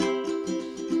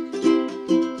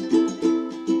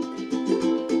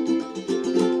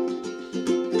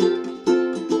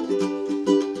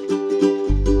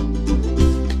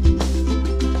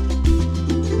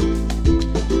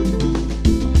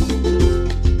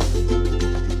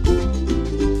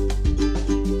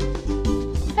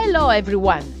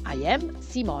everyone, I am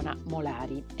Simona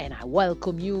Molari and I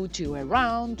welcome you to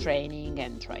Around Training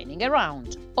and Training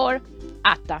Around, or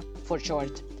ATTA for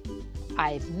short.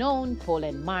 I've known Paul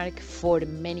and Mark for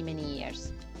many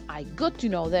years. I got to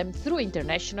know them through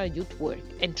international youth work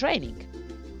and training.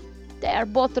 They are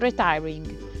both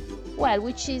retiring, well,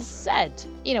 which is sad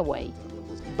in a way.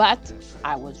 But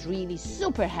I was really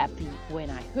super happy when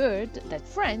I heard that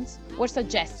friends were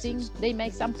suggesting they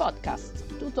make some podcasts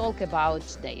to talk about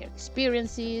their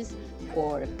experiences,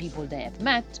 or people they have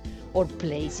met, or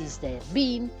places they have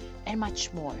been, and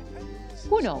much more.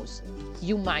 Who knows?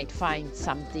 You might find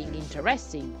something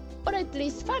interesting, or at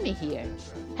least funny here.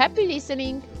 Happy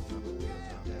listening!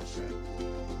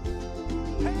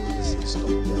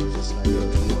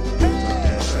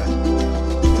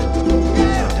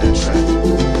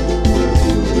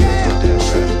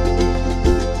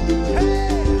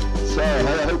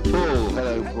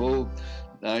 Hello, Paul.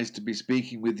 Nice to be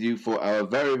speaking with you for our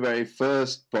very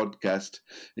first podcast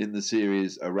in the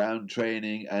series Around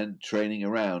Training and Training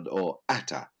Around, or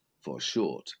ATTA for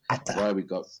short. ATTA. Why we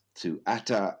got to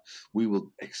ATTA, we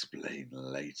will explain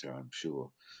later, I'm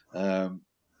sure.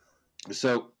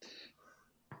 So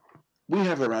we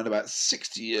have around about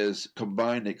 60 years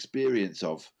combined experience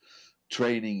of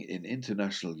training in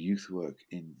international youth work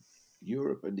in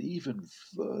Europe and even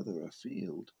further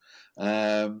afield.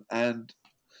 And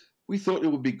we thought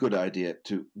it would be a good idea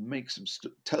to make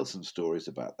tell some stories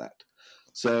about that.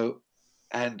 So,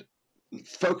 and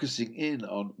focusing in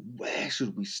on where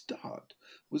should we start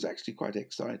was actually quite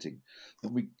exciting.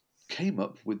 And we came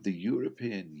up with the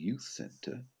European Youth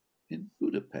Centre in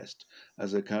Budapest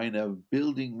as a kind of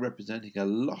building representing a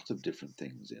lot of different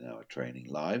things in our training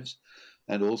lives,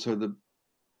 and also the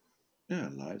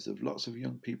lives of lots of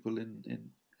young people in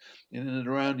and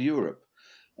around Europe.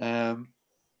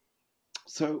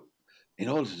 So in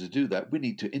order to do that, we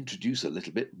need to introduce a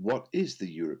little bit what is the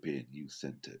European Youth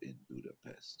Centre in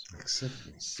Budapest.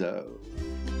 Exactly. So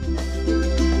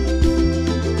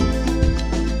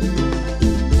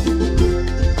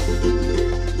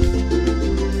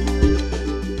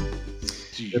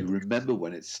do you remember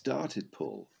when it started,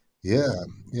 Paul? Yeah,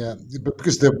 but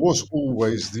because there was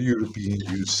always the European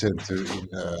Youth Centre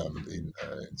in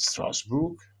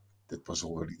Strasbourg. That was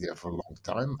already there for a long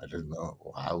time. I don't know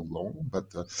how long,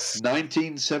 but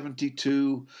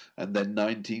 1972, and then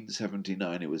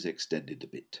 1979 it was extended a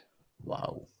bit.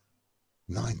 wow,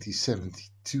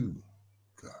 1972.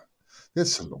 God,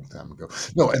 that's a long time ago.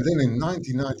 No, and then in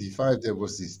 1995 there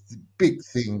was this big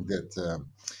thing that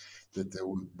there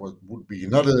would be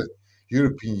another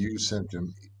European Youth Centre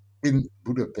in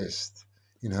Budapest,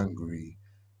 in Hungary,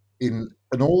 in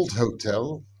an old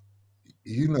hotel.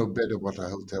 You know better what a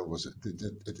hotel was.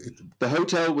 The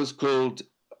hotel was called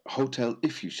Hotel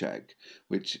Ifjúság,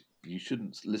 which you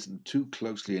shouldn't listen too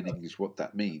closely in English what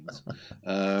that means.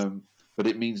 But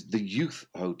it means the youth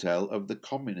hotel of the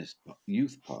Communist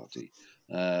Youth Party.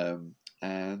 And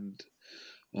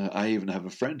I even have a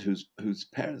friend whose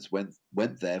parents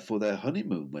went there for their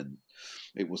honeymoon when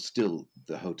it was still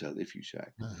the Hotel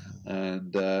Ifjúság.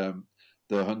 And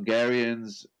the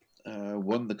Hungarians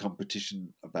won the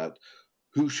competition about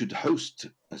who should host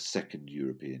a second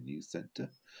European Youth Centre.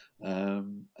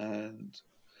 And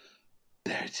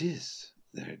there it is.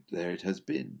 There it has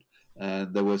been.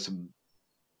 And there were some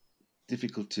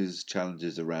difficulties,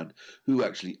 challenges around who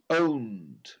actually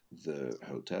owned the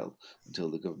hotel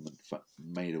until the government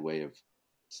made a way of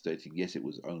stating, yes, it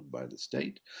was owned by the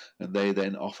state. And they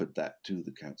then offered that to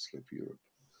the Council of Europe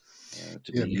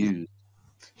to be used.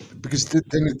 Because then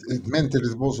it meant that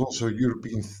it was also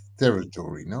European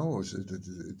territory, no? Was it,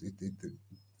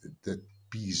 that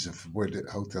piece of where the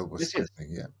hotel was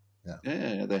standing?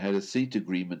 Yeah, they had a seat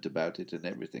agreement about it and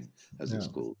everything, as it's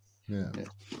called. Yeah. Do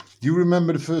you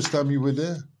remember the first time you were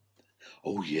there?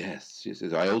 Oh, yes.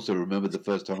 I also remember the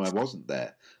first time I wasn't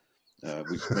there,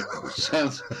 which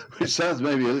sounds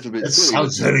maybe a little bit It silly.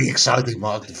 Sounds very exciting,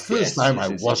 Mark. The first time I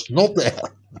was not there.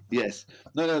 Yes.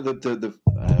 No.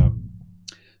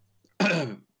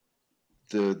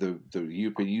 The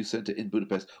European Youth Centre in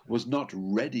Budapest was not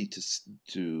ready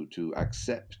to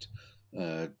accept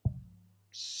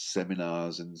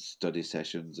seminars and study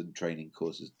sessions and training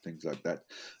courses, things like that,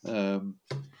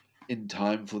 in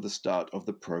time for the start of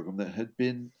the program that had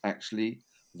been actually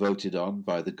voted on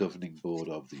by the governing board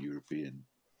of the European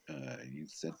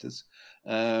Youth Centres.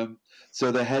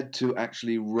 So they had to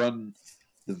actually run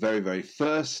the very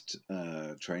first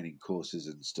training courses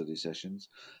and study sessions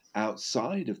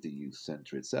outside of the youth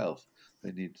centre itself.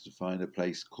 They needed to find a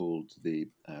place called it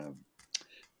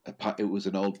was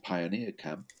an old pioneer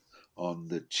camp on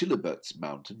the Chiliberts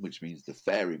mountain, which means the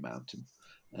fairy mountain,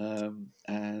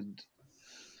 and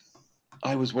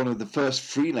I was one of the first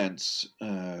freelance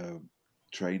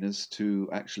trainers to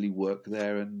actually work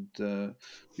there and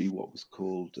be what was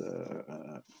called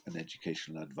an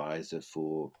educational advisor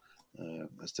for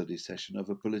a study session of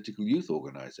a political youth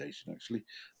organization, actually,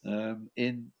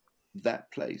 in that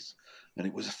place. And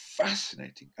it was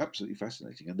fascinating, absolutely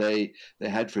fascinating. And they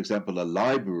had, for example, a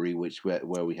library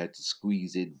where we had to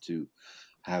squeeze in to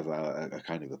have a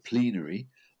kind of a plenary.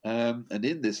 And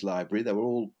in this library, there were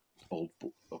all old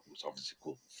book. It was obviously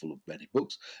full of many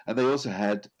books, and they also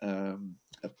had a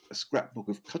scrapbook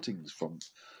of cuttings from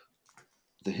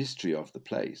the history of the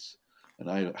place. And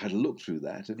I had a look through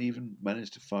that, and even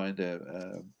managed to find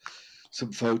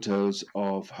some photos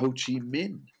of Ho Chi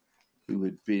Minh, who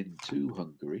had been to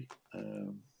Hungary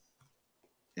in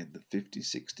the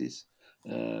 50s,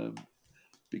 60s,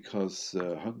 because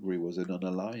Hungary was an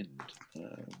unaligned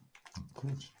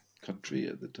country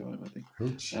at the time, I think.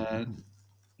 And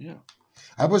yeah.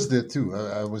 I was there too.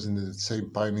 I was in the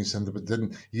same pioneer center, but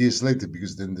then years later,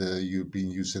 because then the European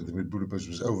Youth Center in Budapest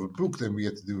was overbooked, and we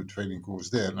had to do a training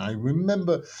course there. And I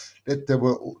remember that there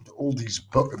were all these.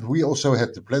 We also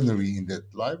had the plenary in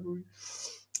that library,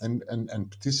 and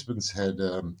participants had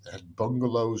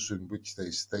bungalows in which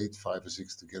they stayed 5 or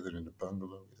 6 together in a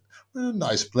bungalow. A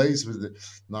nice place with a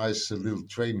nice little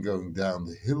train going down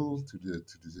the hill to the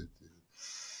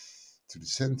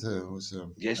center. It was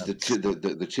yes,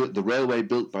 the railway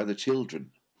built by the children.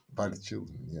 By the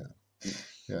children,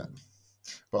 yeah.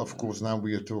 But of course, now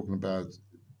we are talking about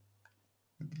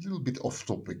a little bit off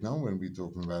topic now when we're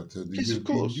talking about the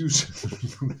European Youth.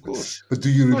 Of course. But do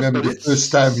you remember the first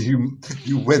time you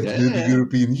went to the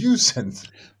European Youth Center?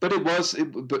 But it was,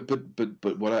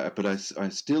 I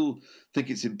still think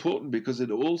it's important because it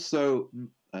also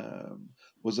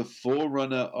was a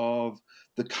forerunner of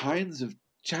the kinds of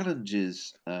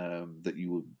challenges that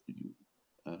you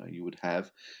would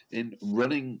have in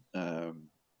running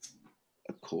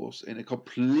a course in a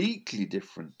completely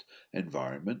different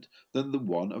environment than the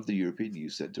one of the European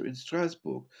Youth Centre in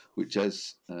Strasbourg, which,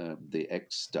 as the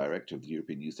ex-director of the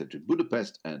European Youth Centre in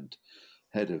Budapest and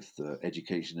head of the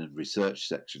education and research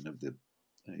section of the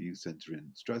Youth Centre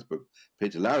in Strasbourg,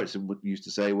 Peter Lauritsen, used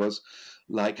to say was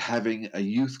like having a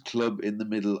youth club in the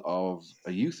middle of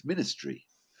a youth ministry.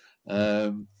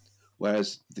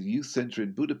 Whereas the Youth Centre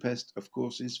in Budapest, of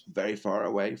course, is very far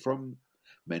away from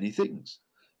many things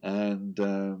and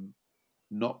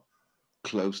not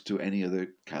close to any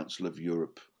other Council of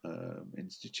Europe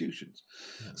institutions.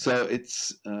 So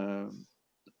it's a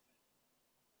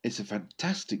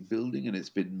fantastic building, and it's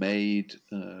been made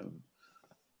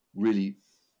really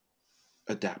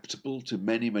adaptable to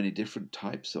many, many different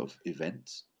types of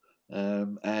events.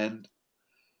 And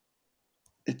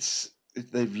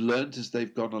they've learned as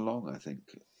they've gone along, I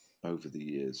think, over the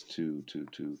years to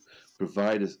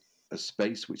provide a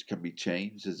space which can be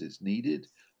changed as it's needed,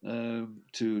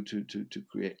 to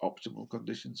create optimal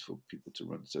conditions for people to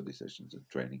run study sessions and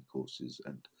training courses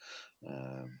and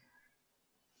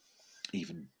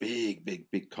even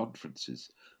big conferences.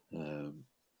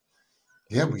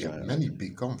 Yeah, we have many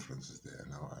big conferences there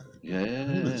now.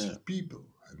 Hundreds of people.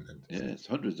 Yes,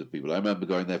 hundreds of people. I remember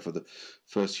going there for the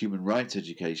first human rights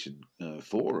education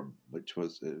forum, which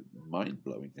was a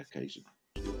mind-blowing occasion.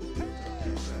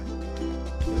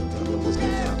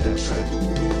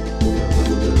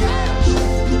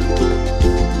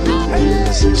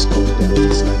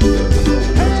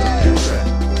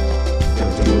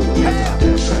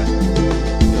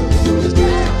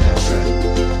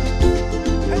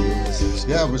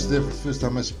 Yeah, I was there for the first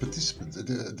time as a participant.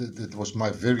 That was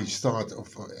my very start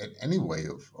of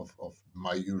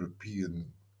my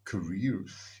European career,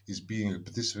 is being a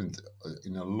participant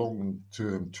in a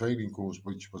long-term training course,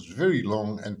 which was very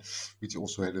long and which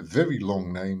also had a very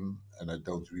long name, and I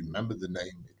don't remember the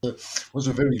name. It was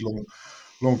a very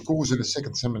long course, and the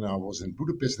second seminar was in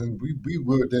Budapest, and we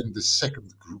were then the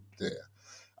second group there.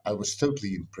 I was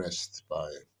totally impressed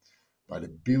by the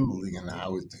building and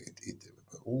how it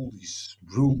all these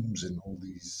rooms and all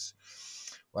these,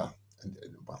 and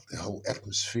the whole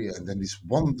atmosphere, and then this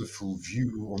wonderful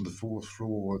view on the fourth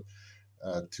floor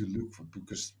to look for,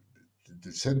 because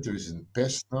the center is in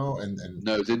Pest now, and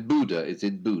no, it's in Buda. It's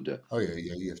in Buda. Oh yeah,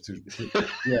 you have to.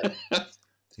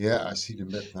 Yeah, I see the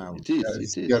map now. It is.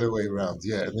 It's the other way around.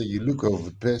 Yeah, and then you look over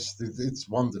Pest. It's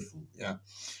wonderful. Yeah,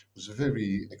 it was a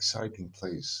very exciting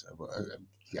place.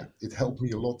 Yeah, it helped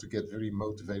me a lot to get very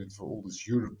motivated for all this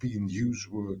European youth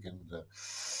work and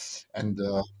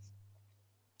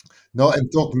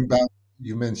talking about,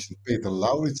 you mentioned Peter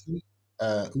Lauritsen,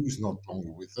 who's not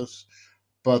longer with us,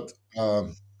 but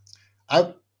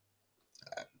I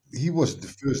he was the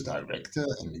first director,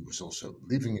 and he was also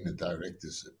living in a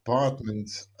director's apartment.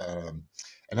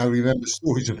 And I remember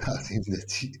stories about him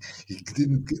that he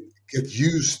didn't get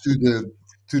used to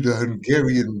the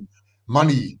Hungarian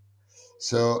money.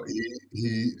 So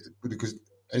he because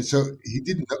and so he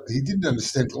didn't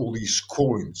understand all these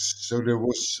coins. So there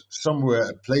was somewhere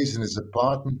a place in his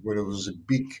apartment where there was a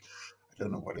big, I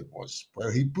don't know what it was,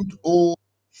 where he put all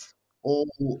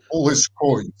his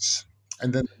coins.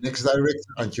 And then the next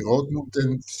director, Antje Roodmuth,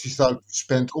 then she started to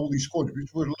spend all these coins,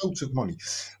 which were loads of money.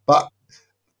 But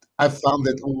I found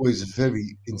that always a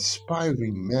very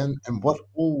inspiring man. And what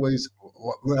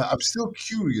I'm still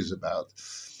curious about,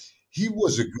 he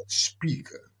was a good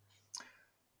speaker,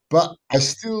 but I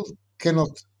still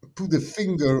cannot put a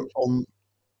finger on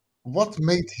what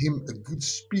made him a good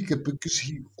speaker, because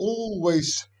he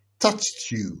always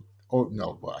touched you. Or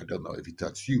no, well, I don't know if he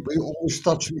touched you, but he always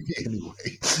touched me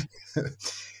anyway.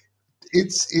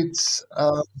 It's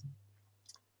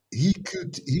he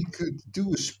could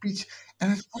do a speech,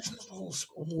 and it was not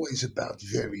always about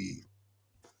very,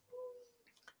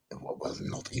 well,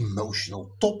 not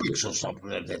emotional topics or something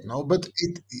like that. No, but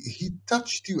he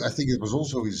touched you. I think it was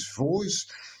also his voice.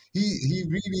 He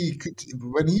really could.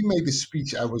 When he made a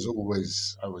speech, I was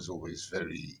always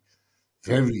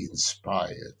very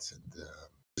inspired.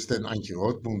 And then Antje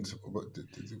Roodmuth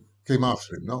came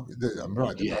after him. No, I'm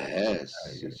right about it. Yes, Yeah, yes,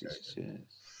 yeah, yes, yes, yes,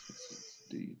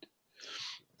 indeed.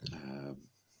 Um,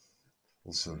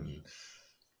 also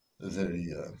a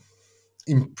very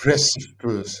impressive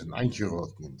person, Antje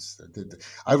Roodmuth.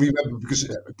 I remember because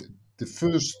the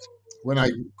first, when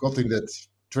I got in that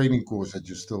training course I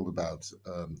just told about,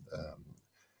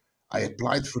 I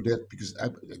applied for that because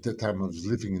at that time I was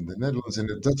living in the Netherlands, and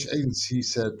the Dutch agency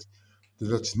said, the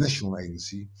Dutch National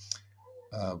Agency,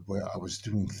 where I was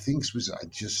doing things with. I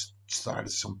just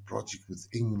started some project with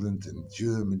England and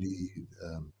Germany,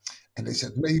 and they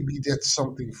said maybe that's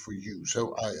something for you.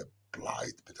 So I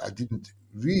applied, but I didn't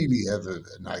really have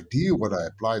an idea what I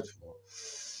applied for.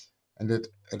 And that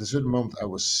at a certain moment I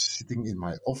was sitting in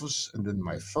my office, and then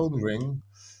my phone rang,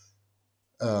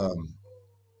 um,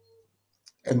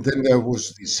 and then there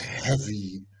was this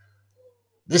heavy,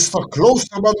 "Mr.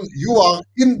 Kloosterman, you are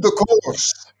in the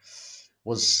course."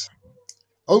 Was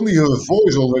only her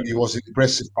voice already was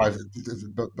impressive by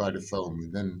the phone.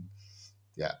 And then,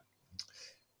 yeah,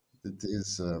 it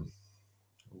is a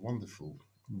wonderful,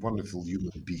 wonderful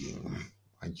human being,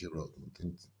 Antje Roodmuth.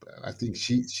 And I think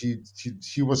she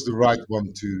was the right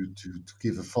one to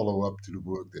give a follow up to the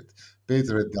work that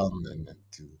Peter had done, and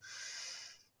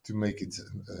to make it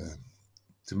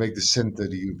to make the center,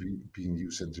 the European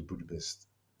Youth Center Budapest,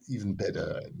 even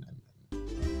better.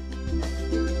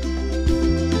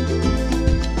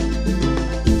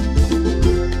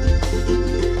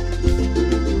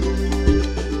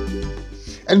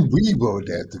 And we were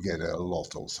there together a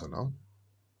lot also, no?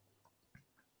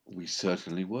 we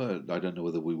certainly were. I don't know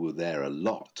whether we were there a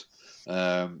lot.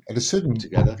 At a certain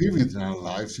Together. period in our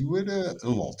lives, we were there a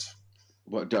lot.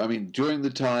 I mean, during the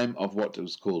time of what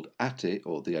was called ATTE,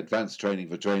 or the Advanced Training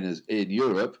for Trainers in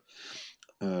Europe,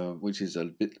 which is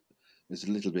a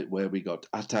little bit where we got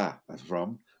ATTA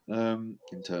from, in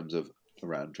terms of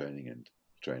around training and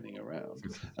training around.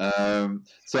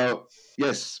 So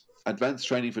yes, Advanced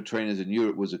Training for Trainers in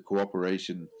Europe was a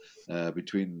cooperation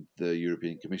between the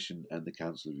European Commission and the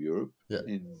Council of Europe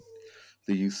in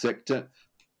the youth sector.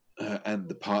 And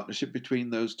the partnership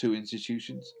between those two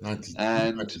institutions. 92,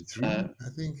 and 93, I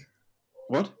think.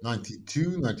 What?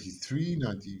 92, 93,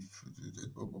 90.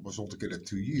 It was altogether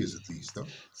 2 years at least, though.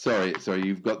 Sorry,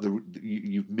 you've got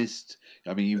you've missed.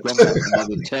 I mean, you've gone back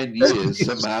another 10 years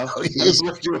somehow. Yes.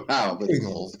 Wow, but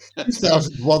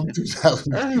 2001,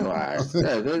 2000. anyway,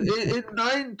 in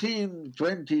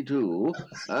 1922,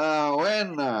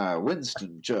 when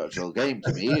Winston Churchill came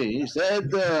to me, he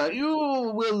said,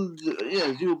 you'll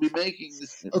be making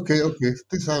this. Okay,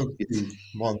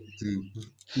 2001 to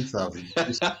 2000.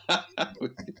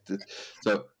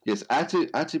 So yes,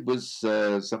 ATTE was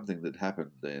something that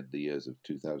happened in the years of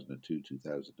 2002,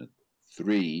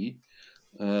 2003,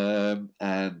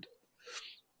 and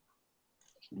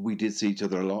we did see each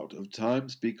other a lot of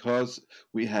times because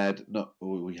we had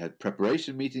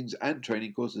preparation meetings and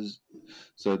training courses.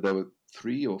 So there were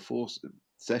 3 or 4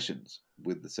 sessions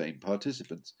with the same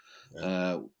participants,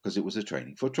 because it was a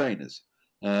training for trainers,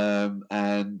 and.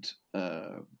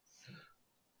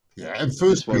 And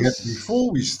first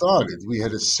before we started, we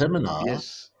had a seminar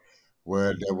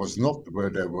where there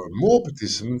were more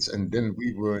participants, and then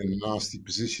we were in a nasty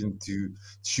position to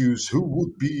choose who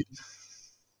would be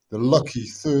the lucky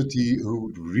 30 who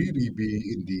would really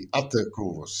be in the ATTE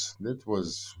course. That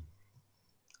was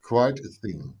quite a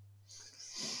thing.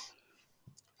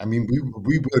 I mean,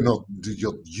 we were not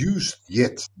used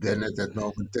yet then at that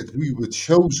moment that we were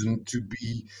chosen to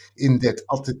be in that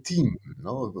ATTE team.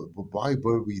 No, why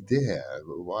were we there?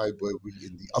 Why were we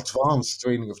in the advanced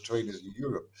training of trainers in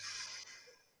Europe?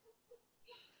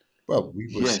 Well, we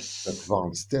were Yes.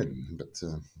 advanced then, but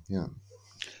yeah,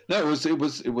 No, it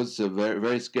was a very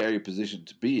very scary position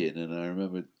to be in, and I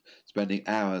remember spending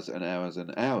hours and hours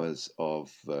and hours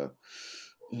of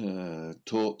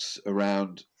talks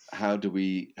around how do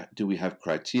we have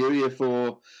criteria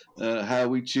for how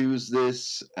we choose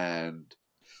this, and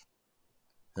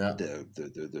yeah,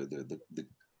 the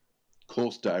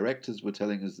course directors were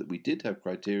telling us that we did have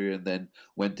criteria, and then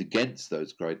went against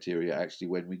those criteria actually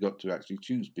when we got to actually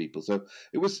choose people. So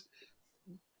it was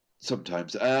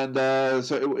sometimes, and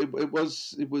so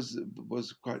it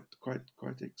was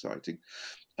quite exciting.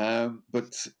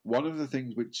 But one of the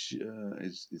things which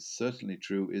is certainly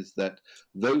true is that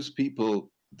those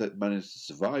people that managed to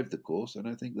survive the course, and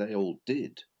I think they all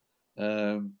did,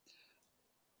 um,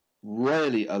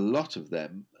 really a lot of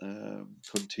them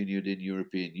continued in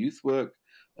European youth work,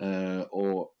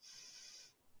 or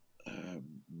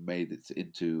made it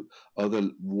into other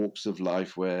walks of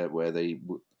life where they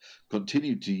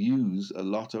continued to use a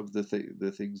lot of the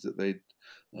things that they'd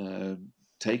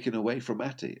taken away from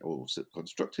ATTE, or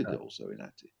constructed yeah. also in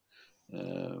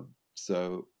ATTE.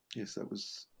 So yes, that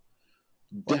was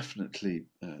Well, definitely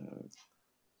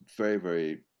very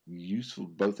very useful,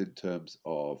 both in terms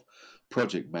of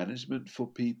project management for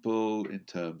people, in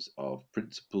terms of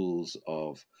principles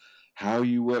of how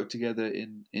you work together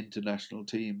in international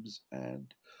teams,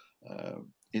 and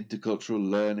intercultural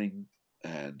learning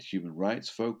and human rights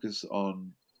focus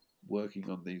on working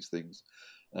on these things.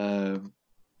 Um,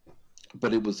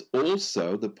 but it was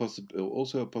also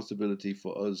also a possibility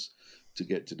for us to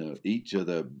get to know each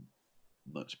other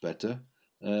much better,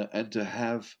 and to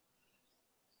have,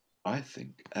 I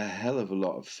think, a hell of a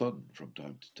lot of fun from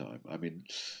time to time. I mean,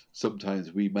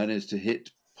 sometimes we manage to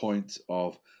hit points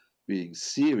of being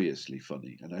seriously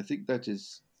funny, and I think that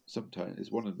is sometimes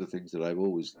is one of the things that I've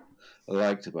always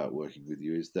liked about working with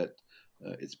you, is that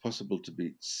it's possible to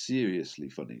be seriously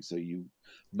funny. So you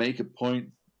make a point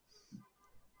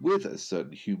with a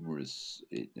certain humorous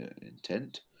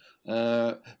intent,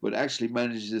 but actually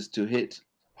manages to hit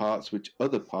parts which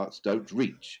other parts don't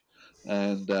reach.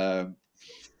 And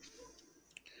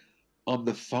on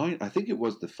the I think it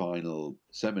was the final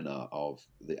seminar of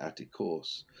the ATTE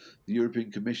course, the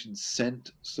European Commission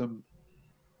sent some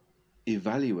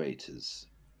evaluators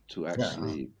to yeah.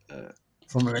 actually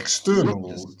From an external,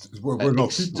 witness we're an not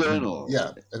people who, external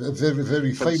yeah, a very,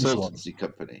 very famous one. consultancy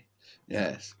company.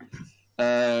 Yeah, Yes.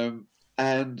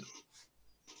 And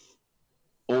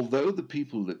although the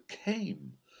people that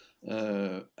came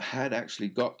had actually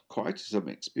got quite some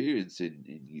experience in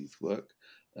youth work,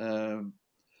 um,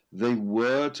 they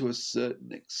were to a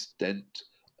certain extent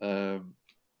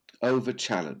over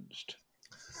challenged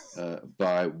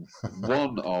by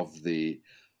one of the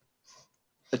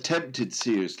attempted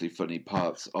seriously funny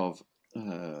parts of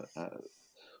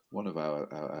one of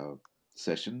our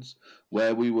sessions,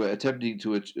 where we were attempting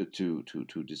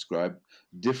to describe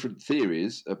different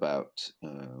theories about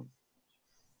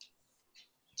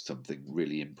something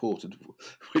really important,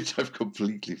 which I've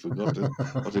completely forgotten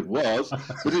what it was.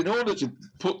 But in order to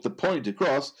put the point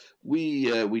across,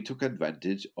 we took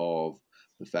advantage of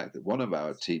the fact that one of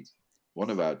our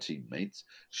teammates,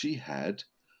 she had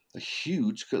a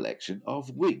huge collection of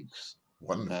wigs,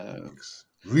 wonderful uh, wigs,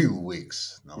 real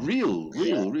wigs. No, real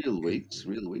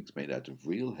wigs made out of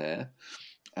real hair,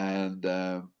 and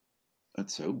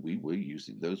so we were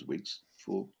using those wigs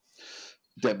for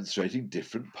demonstrating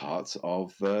different parts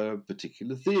of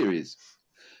particular theories.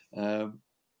 Um,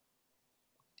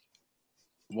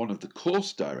 one of the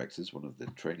course directors, one of the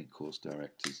training course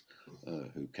directors,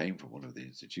 who came from one of the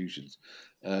institutions,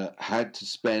 had to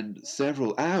spend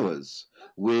several hours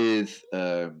with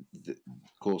the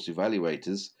course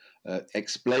evaluators,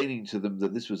 explaining to them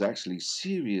that this was actually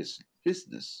serious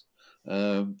business,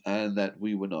 and that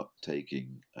we were not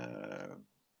taking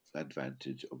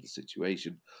advantage of the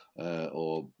situation,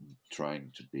 or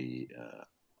trying to be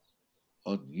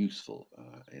unuseful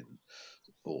in,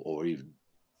 or even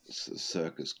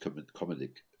circus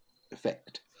comedic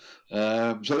effect.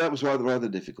 So that was rather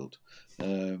difficult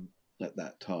at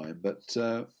that time. But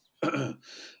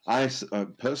I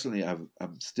personally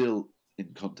I'm still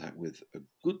in contact with a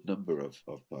good number of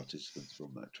participants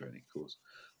from that training course.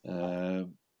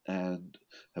 and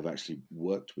have actually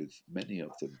worked with many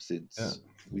of them Yeah. since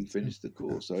we finished the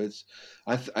course. So it's,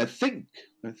 I think,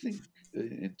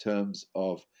 in terms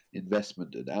of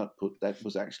investment and output, that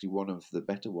was actually one of the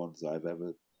better ones I've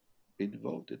ever been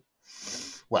involved in.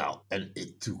 Well, and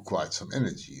it took quite some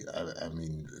energy. I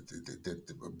mean,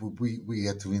 we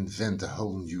had to invent a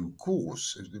whole new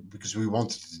course because we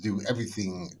wanted to do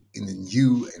everything in a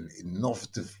new and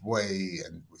innovative way,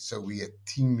 and so we had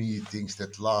team meetings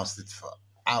that lasted for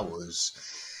hours,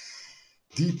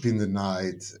 deep in the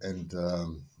night, and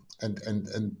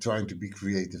trying to be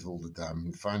creative all the time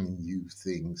and finding new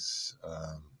things.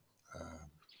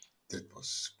 That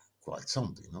was quite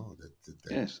something, no?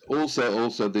 Yes.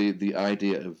 Also the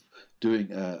idea of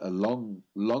doing a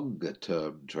longer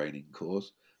term training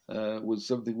course was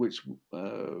something which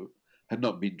had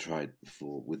not been tried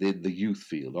before within the youth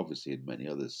field, obviously in many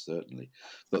others certainly,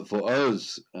 but for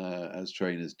us as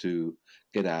trainers to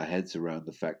get our heads around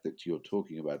the fact that you're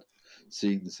talking about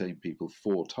seeing the same people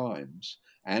 4 times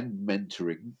and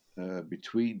mentoring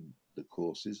between the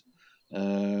courses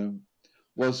um,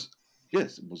 was,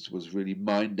 yes, it was really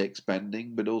mind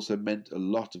expanding, but also meant a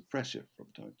lot of pressure from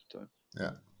time to time.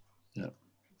 Yeah. Yeah,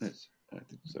 yes, I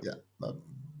think so. Yeah, but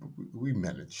we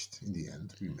managed in the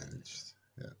end. We managed.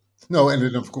 Yeah. No, and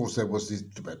then of course there was this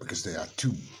because they are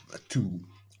two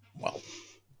well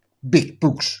big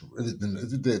books.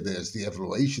 There's the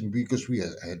evaluation because we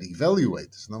had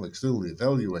evaluators, no external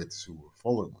evaluators who were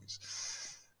following us.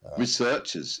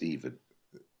 Researchers, even.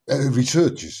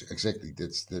 Researchers, exactly.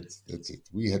 That's it.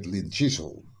 We had Lynn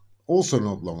Chisholm, also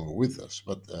not longer with us,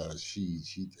 but she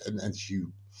and she,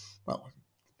 well,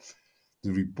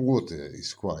 the report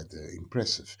is quite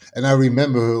impressive. And I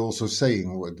remember her also saying,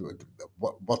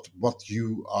 what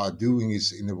you are doing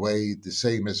is in a way the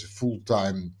same as a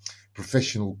full-time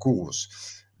professional course."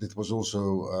 That was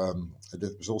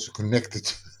also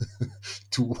connected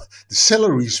to the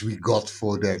salaries we got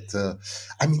for that.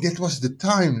 I mean, that was the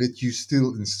time that you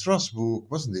still in Strasbourg,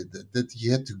 wasn't it? That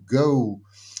you had to go.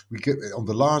 On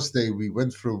the last day, we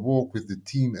went for a walk with the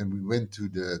team, and we went to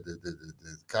the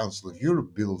Council of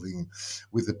Europe building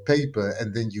with a paper,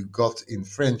 and then you got in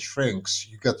French francs,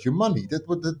 you got your money. That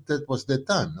was that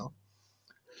time, no?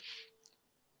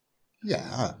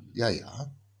 Yeah, yeah, yeah.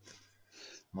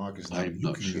 Mark is now I'm not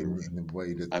looking sure. in a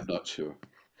way that I'm not sure.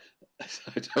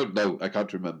 I don't know. I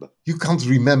can't remember. you can't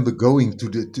remember going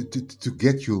to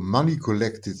get your money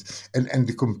collected, and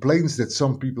the complaints that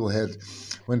some people had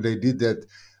when they did that.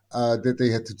 That they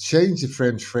had to change the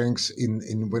French francs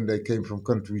in when they came from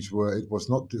countries where it was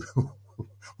not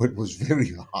where it was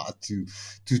very hard to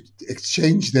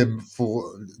exchange them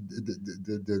for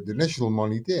the national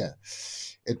money there.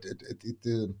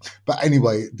 But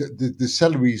anyway, the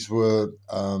salaries were.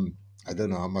 I don't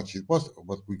know how much it was,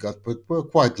 what we got, but were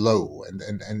quite low. And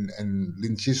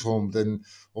Lynn Chisholm then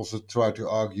also tried to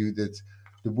argue that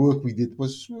the work we did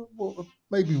was well,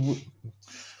 maybe would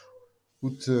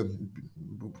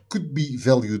could be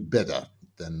valued better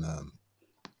than uh,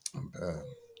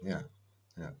 yeah,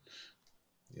 yeah,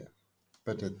 yeah.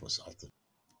 But that was after.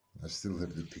 I still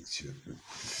have the picture.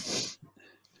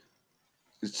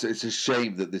 It's a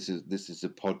shame that this is a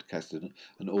podcast,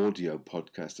 an audio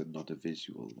podcast, and not a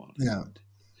visual one. Yeah,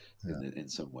 yeah, In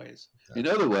some ways. yeah. In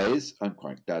other ways, I'm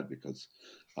quite glad because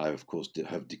I, of course,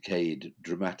 have decayed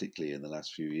dramatically in the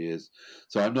last few years.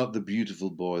 So I'm not the beautiful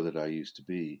boy that I used to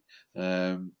be.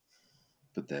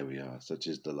 But there we are. Such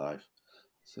is the life.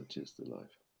 Such is the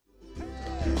life.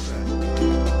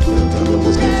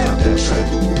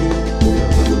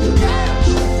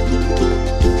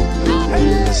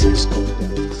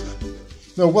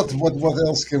 Now, what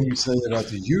else can we say about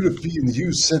the European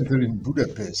Youth Center in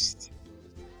Budapest?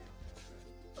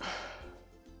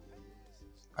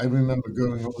 I remember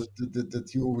going over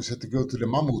that you always had to go to the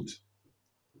Mammut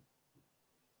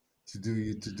to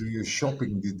do your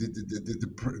shopping.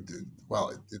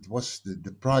 Well, it was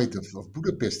the pride of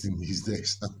Budapest in these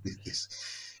days. Now, this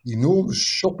enormous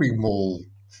shopping mall,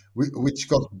 which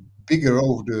got bigger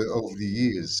over the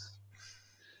years.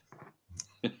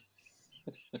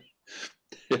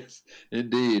 Yes,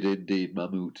 indeed,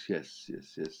 Mammut. Yes,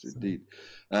 indeed.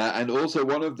 And also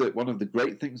one of the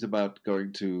great things about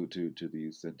going to the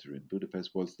youth centre in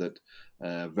Budapest was that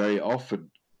very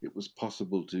often it was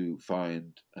possible to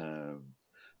find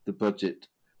the budget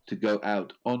to go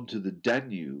out onto the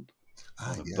Danube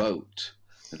on a Yeah, boat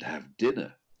and have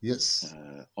dinner yes,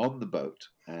 on the boat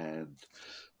and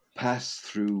pass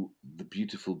through the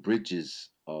beautiful bridges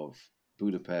of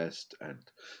Budapest and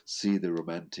see the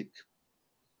romantic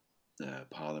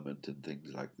parliament and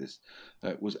things like this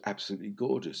was absolutely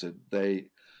gorgeous. And they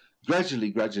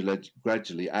gradually,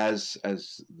 as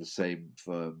the same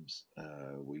firms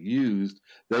were used,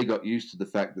 they got used to the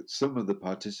fact that some of the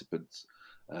participants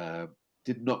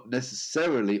did not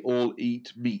necessarily all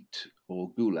eat meat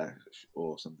or goulash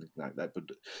or something like that, but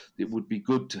it would be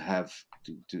good to have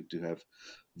have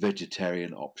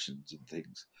vegetarian options and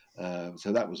things.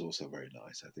 So that was also very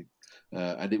nice, I think.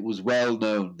 And it was well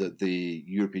known that the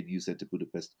European Youth Centre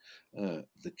Budapest,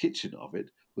 the kitchen of it,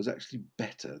 was actually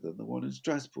better than the one in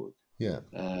Strasbourg. Yeah.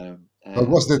 But And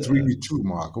was that really true,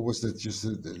 Mark, or was that just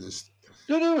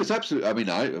no, it's absolutely. I mean,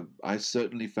 I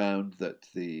certainly found that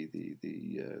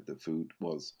the food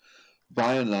was,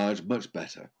 by and large, much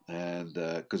better, and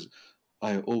because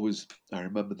I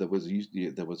remember there was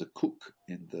a cook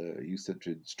in the youth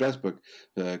centre in Strasbourg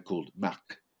called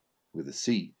Mac with a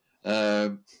C,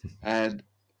 and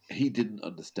he didn't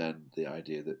understand the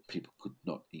idea that people could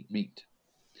not eat meat.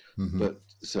 Mhm. But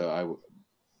so I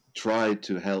tried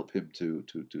to help him to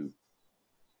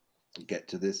get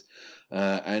to this,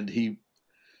 and he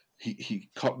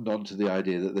cottoned on to the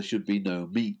idea that there should be no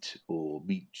meat or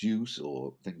meat juice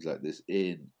or things like this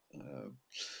in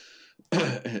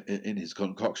his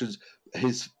concoctions.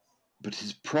 His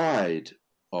pride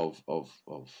of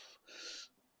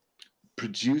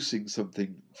producing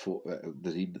something for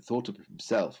that he thought of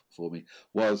himself for me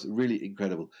was really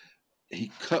incredible. He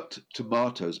cut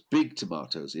big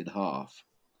tomatoes, in half,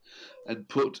 and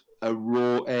put a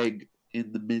raw egg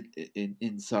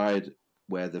inside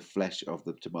where the flesh of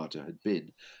the tomato had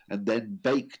been, and then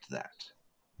baked that.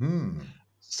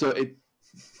 So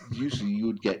usually you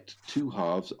would get two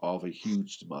halves of a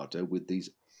huge tomato with these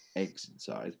eggs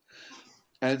inside,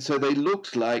 and so they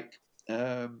looked like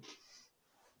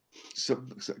some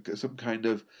kind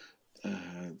of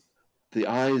the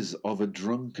eyes of a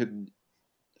drunken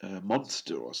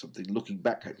monster or something looking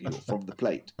back at you from the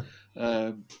plate.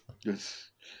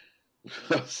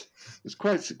 It's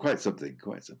quite something.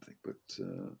 But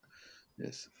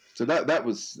yes, so that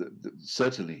was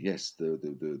certainly, yes.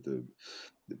 The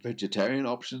vegetarian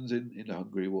options in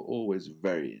Hungary were always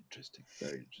very interesting.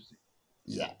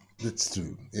 Yeah, that's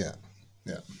true. Yeah.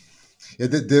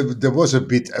 There was a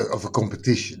bit of a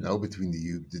competition, no, between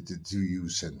the two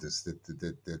youth centers.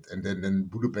 And then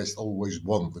Budapest always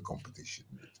won the competition.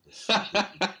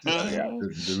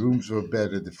 The rooms were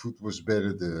better, the food was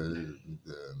better.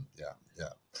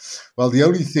 Well, the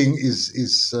only thing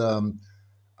is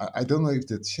I don't know if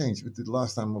that changed, but the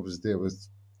last time I was there was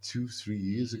 2-3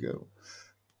 years ago.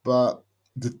 But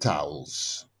the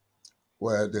towels,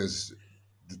 where the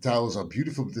towels are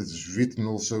beautiful, but it's written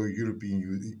also European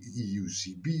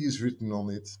EYCB is written on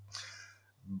it.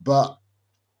 But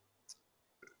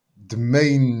the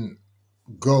main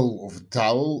goal of a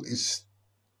towel is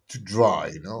to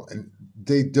dry, and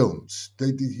they don't.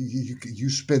 You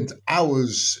spend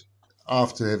hours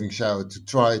after having showered to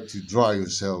try to dry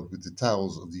yourself with the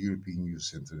towels of the European Youth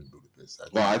Centre in Budapest.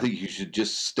 I think you should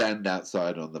just stand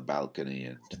outside on the balcony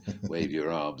and wave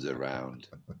your arms around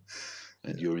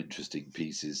and your interesting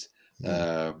pieces.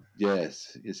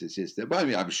 Yes. But I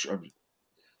mean, I'm sure.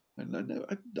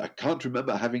 I can't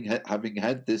remember having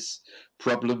had this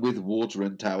problem with water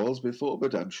and towels before,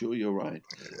 but I'm sure you're right.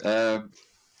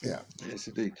 Yes,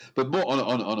 indeed. But more on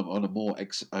a more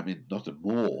not a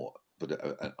more, but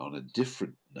on a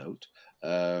different note,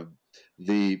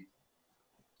 the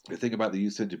thing about the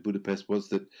Youth Centre in Budapest was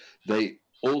that they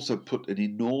also put an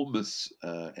enormous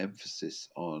emphasis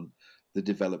on the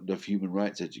development of human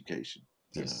rights education.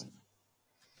 Yes.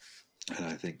 And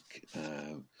I think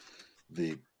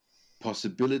the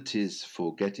possibilities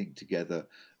for getting together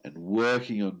and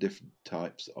working on different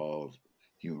types of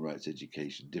human rights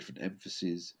education, different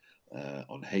emphases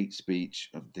on hate speech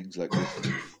and things like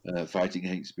this, fighting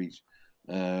hate speech.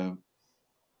 The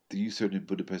Youth Centre in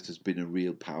Budapest has been a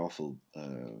real powerful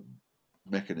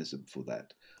mechanism for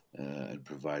that, and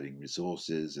providing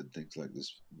resources and things like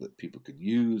this that people can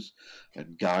use,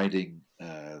 and guiding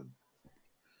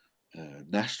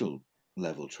national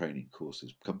level training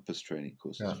courses, Compass training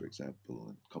courses, for example,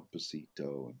 and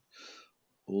Compassito, and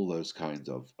all those kinds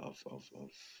of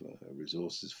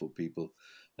resources for people,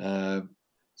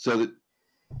 so that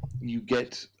you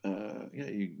get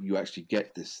you actually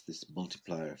get this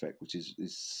multiplier effect, which is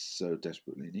so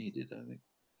desperately needed, I think.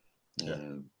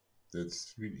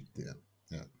 That's really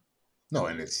no,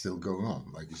 and it's still going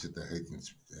on. Like you said, the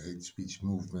hate speech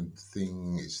movement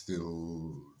thing is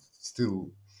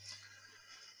still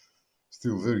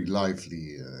very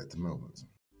lively at the moment.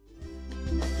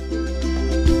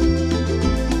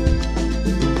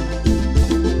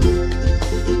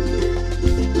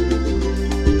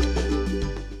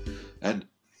 And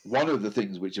one of the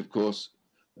things which, of course,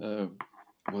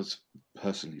 was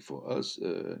personally for us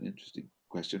an interesting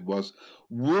question was,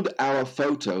 would our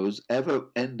photos ever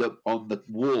end up on the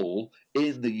wall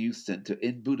in the youth center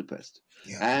in Budapest?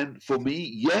 Yeah. And for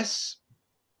me, yes,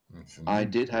 For I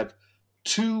me, did have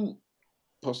two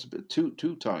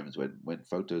two times when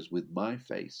photos with my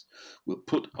face were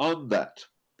put on that.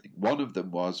 One of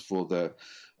them was for the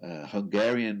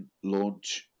Hungarian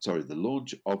launch, sorry, the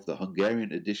launch of the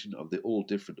Hungarian edition of the All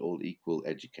Different, All Equal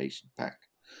Education Pack,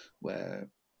 where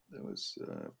there was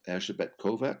Erzsébet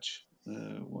Kovács,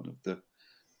 one of the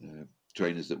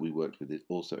trainers that we worked with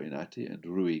also in ATTE, and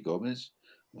Rui Gomez,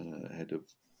 head of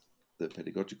the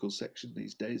pedagogical section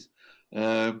these days.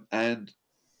 And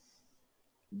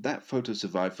that photo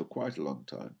survived for quite a long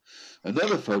time.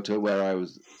 Another photo where I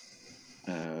was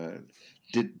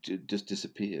just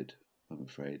disappeared, I'm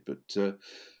afraid, but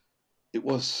it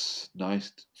was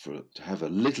nice to have a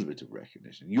little bit of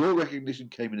recognition. Your recognition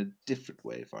came in a different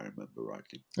way, if I remember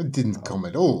rightly. it didn't come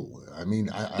at all. I mean,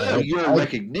 your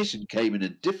recognition came in a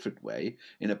different way,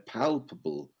 in a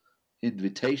palpable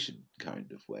invitation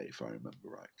kind of way, if I remember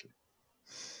rightly.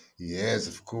 Yes,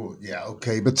 of course. Yeah,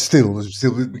 okay, but still,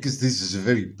 because this is a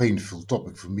very painful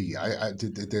topic for me.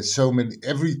 There's so many.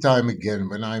 Every time again,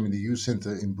 when I'm in the youth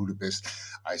center in Budapest,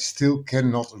 I still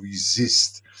cannot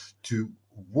resist to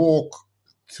walk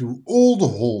through all the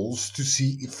halls to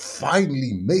see if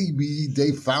finally maybe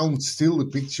they found still a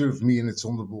picture of me and it's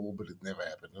on the wall, but it never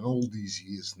happened. And all these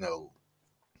years, no,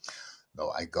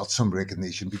 I got some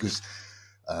recognition because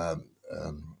um,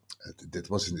 um,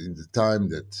 that was in the time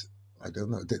that. I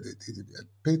don't know.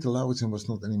 Peter Lauritsen was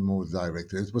not anymore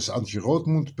director. It was Antje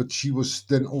Roodmund, but she was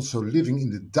then also living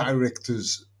in the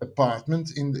director's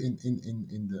apartment in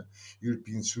the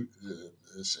European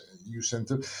Youth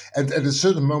Center. And at a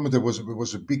certain moment, there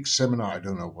was a big seminar. I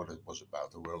don't know what it was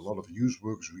about. There were a lot of youth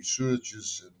workers,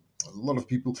 researchers, a lot of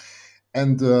people,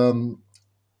 and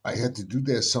I had to do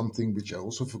there something which I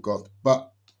also forgot.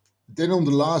 But then on the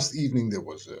last evening, there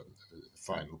was a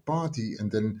final party,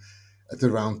 and then at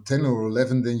around 10 or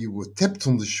 11, then you were tapped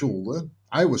on the shoulder.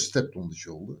 I was tapped on the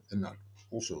shoulder, and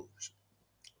also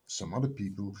some other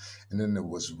people. And then there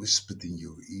was whispered in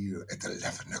your ear at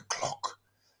 11 o'clock,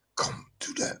 come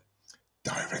to the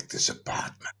director's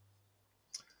apartment.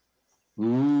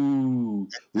 Ooh.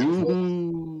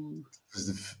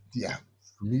 Yeah,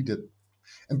 for me that.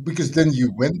 And because then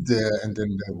you went there, and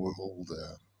then there were all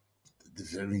the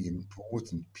very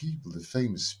important people, the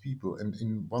famous people, and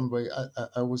in one way,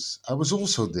 I was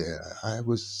also there. I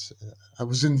was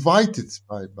invited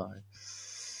by.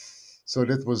 So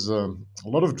that was a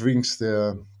lot of drinks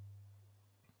there,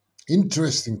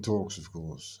 interesting talks, of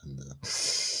course, and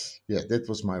yeah, that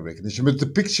was my recognition. But the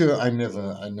picture, I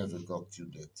never got to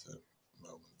that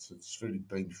moment. So it's very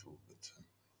painful, but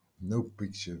no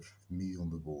picture of me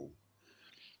on the wall.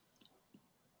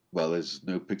 Well, there's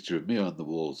no picture of me on the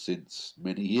wall since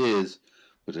many years,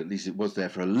 but at least it was there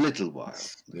for a little while.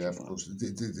 Yeah, of course.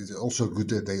 It's also good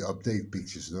that they update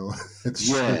pictures, though.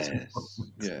 Yes,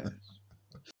 yes.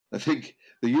 I think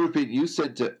the European Youth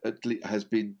Centre has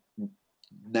been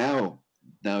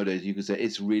nowadays you can say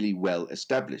it's really well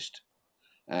established,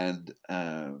 and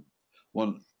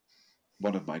one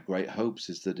of my great hopes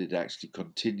is that it actually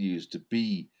continues to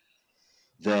be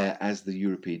there as the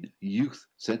European Youth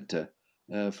Centre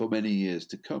for many years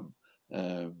to come.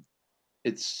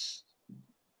 It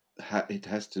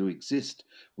has to exist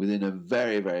within a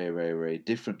very, very, very, very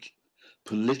different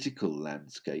political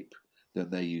landscape than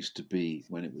they used to be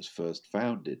when it was first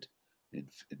founded in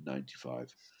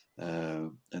 95.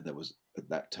 And there was at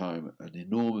that time an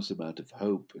enormous amount of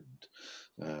hope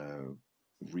and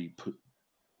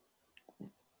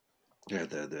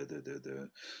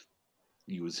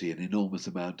you would see an enormous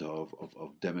amount of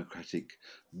democratic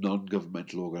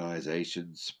non-governmental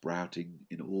organizations sprouting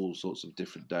in all sorts of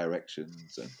different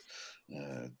directions and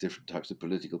different types of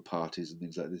political parties and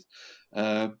things like this.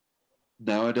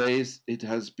 Nowadays, it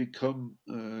has become.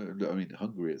 I mean,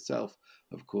 Hungary itself,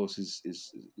 of course,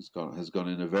 has gone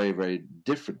in a very, very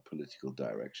different political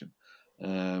direction,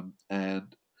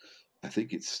 and I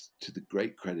think it's to the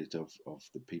great credit of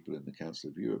the people in the Council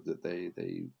of Europe that they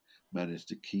managed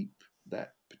to keep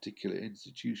that particular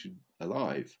institution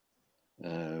alive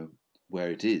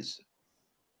where it is,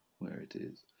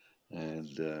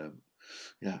 and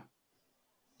yeah,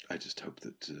 I just hope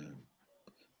that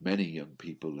many young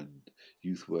people and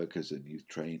youth workers and youth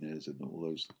trainers and all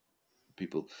those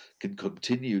people can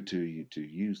continue to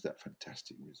use that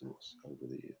fantastic resource over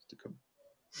the years to come.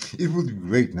 It would be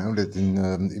great now that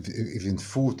if in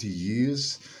 40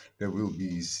 years there will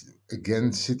be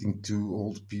again sitting two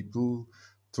old people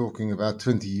talking about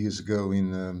 20 years ago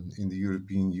in the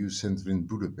European Youth Center in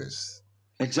Budapest.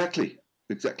 Exactly.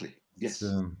 It's, Yes.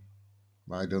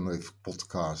 I don't know if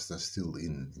podcasts are still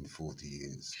in 40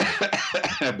 years.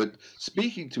 But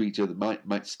speaking to each other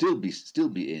might still be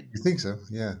in. You think so?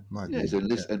 Yeah, might Yes, be.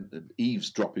 and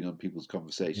eavesdropping on people's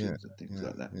conversations Yeah, and things yeah,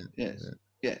 like that. yeah,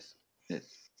 Yes.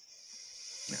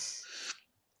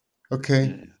 Okay,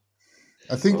 Yeah.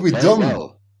 I think Okay, we're done.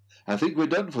 well, I think we're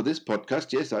done for this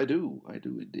podcast. Yes, I do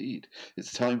indeed.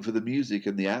 It's time for the music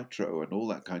and the outro and all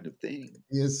that kind of thing.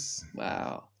 Yes,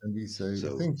 Wow. and we say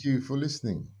So- thank you for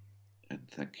listening. And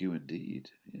thank you indeed.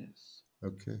 Yes.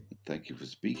 Okay, And thank you for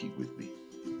speaking with me.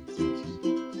 thank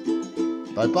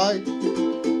you. Bye-bye.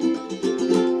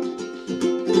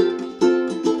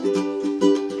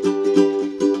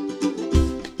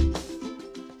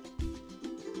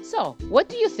 So, what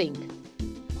do you think?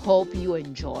 Hope you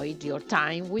enjoyed your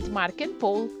time with Mark and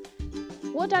Paul.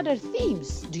 What other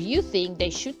themes do you think they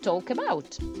should talk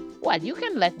about? Well, you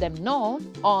can let them know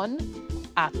on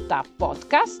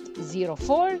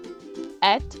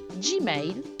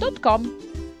attapodcast04@gmail.com.